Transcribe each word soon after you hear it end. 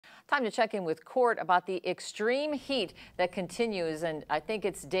Time to check in with Court about the extreme heat that continues, and I think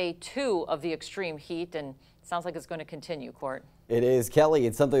it's day 2 of the extreme heat, and it sounds like it's going to continue, Court. It is, Kelly.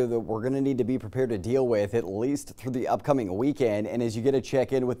 It's something that we're going to need to be prepared to deal with at least through the upcoming weekend. And as you get a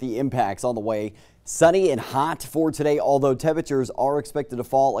check in with the impacts on the way, sunny and hot for today, although temperatures are expected to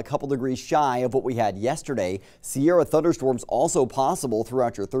fall a couple degrees shy of what we had yesterday. Sierra thunderstorms also possible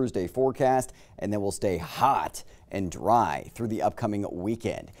throughout your Thursday forecast, and then we'll stay hot and dry through the upcoming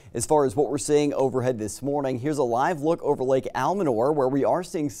weekend. As far as what we're seeing overhead this morning, here's a live look over Lake Almanor, where we are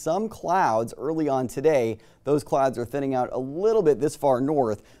seeing some clouds early on today. Those clouds are thinning out a little bit this far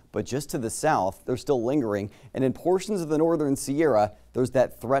north, but just to the south, they're still lingering. And in portions of the northern Sierra, there's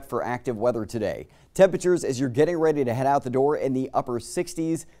that threat for active weather today. Temperatures as you're getting ready to head out the door in the upper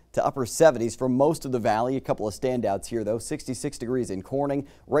 60s to upper 70s for most of the valley. A couple of standouts here, though. 66 degrees in Corning.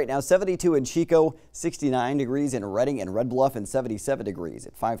 Right now, 72 in Chico, 69 degrees in Redding and Red Bluff, and 77 degrees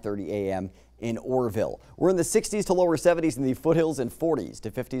at 5:30 a.m. in Orrville. We're in the 60s to lower 70s in the foothills and 40s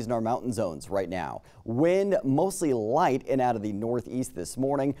to 50s in our mountain zones right now. Wind mostly light and out of the northeast this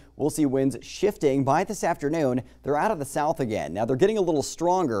morning. We'll see winds shifting by this afternoon. They're out of the south again. Now they're getting a little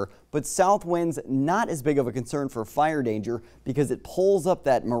stronger, but south winds not as big of a concern for fire danger because it pulls up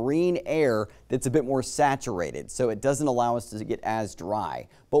that marine air that's a bit more saturated, so it doesn't allow us to get as dry.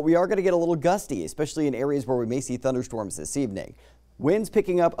 But we are going to get a little gusty, especially in areas where we may see thunderstorms this evening. Winds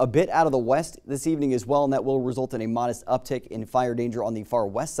picking up a bit out of the west this evening as well, and that will result in a modest uptick in fire danger on the far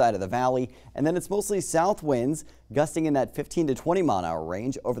west side of the valley. And then it's mostly south winds gusting in that 15 to 20 mile an hour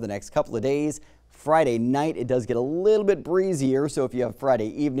range over the next couple of days. Friday night, it does get a little bit breezier, so if you have Friday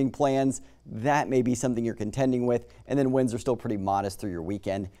evening plans, that may be something you're contending with. And then winds are still pretty modest through your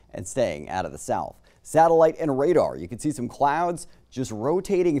weekend and staying out of the south. Satellite and radar, you can see some clouds just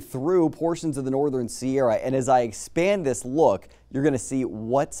rotating through portions of the northern Sierra. And as I expand this look, you're going to see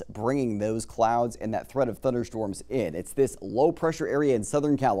what's bringing those clouds and that threat of thunderstorms in. It's this low pressure area in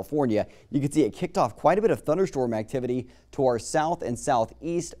Southern California. You can see it kicked off quite a bit of thunderstorm activity to our south and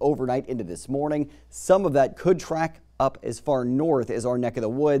southeast overnight into this morning. Some of that could track up as far north as our neck of the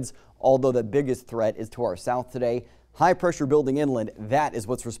woods, although the biggest threat is to our south today. High pressure building inland, that is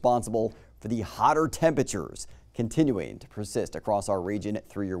what's responsible for the hotter temperatures continuing to persist across our region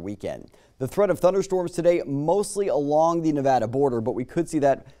through your weekend. The threat of thunderstorms today mostly along the Nevada border, but we could see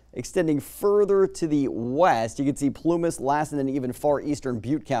that extending further to the west. You can see Plumas, Lassen, and even far eastern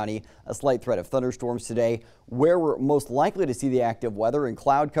Butte County, a slight threat of thunderstorms today. Where we're most likely to see the active weather and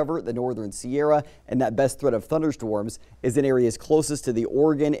cloud cover, the northern Sierra, and that best threat of thunderstorms is in areas closest to the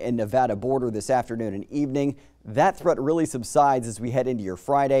Oregon and Nevada border this afternoon and evening. That threat really subsides as we head into your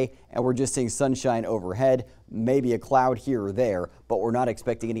Friday, and we're just seeing sunshine overhead, maybe a cloud here or there, but we're not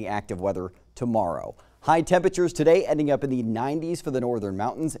expecting any active weather tomorrow. High temperatures today ending up in the 90s for the northern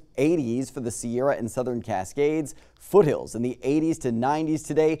mountains, 80s for the Sierra and southern Cascades, foothills in the 80s to 90s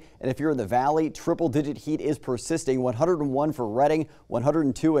today. And if you're in the valley, triple-digit heat is persisting. 101 for Redding,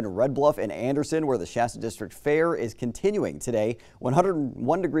 102 in Red Bluff and Anderson, where the Shasta District Fair is continuing today.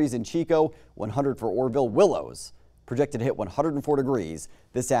 101 degrees in Chico, 100 for Orrville. Willows projected to hit 104 degrees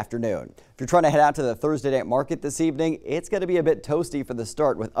this afternoon. If you're trying to head out to the Thursday night market this evening, it's going to be a bit toasty for the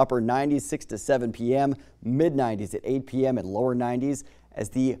start with upper 90s 6 to 7 p.m., mid 90s at 8 p.m. and lower 90s as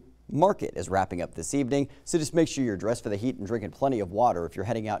the market is wrapping up this evening. So just make sure you're dressed for the heat and drinking plenty of water if you're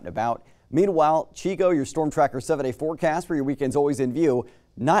heading out and about. Meanwhile, Chico, your Storm Tracker 7-day forecast for your weekend's always in view.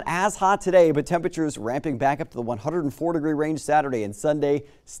 Not as hot today, but temperatures ramping back up to the 104 degree range Saturday and Sunday,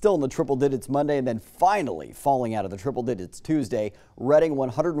 still in the triple digits Monday, and then finally falling out of the triple digits Tuesday. Redding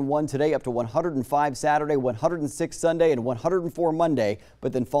 101 today, up to 105 Saturday, 106 Sunday, and 104 Monday,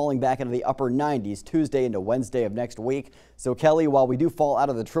 but then falling back into the upper 90s Tuesday into Wednesday of next week. So Kelly, while we do fall out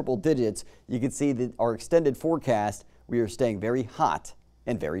of the triple digits, you can see that our extended forecast, we are staying very hot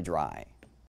and very dry.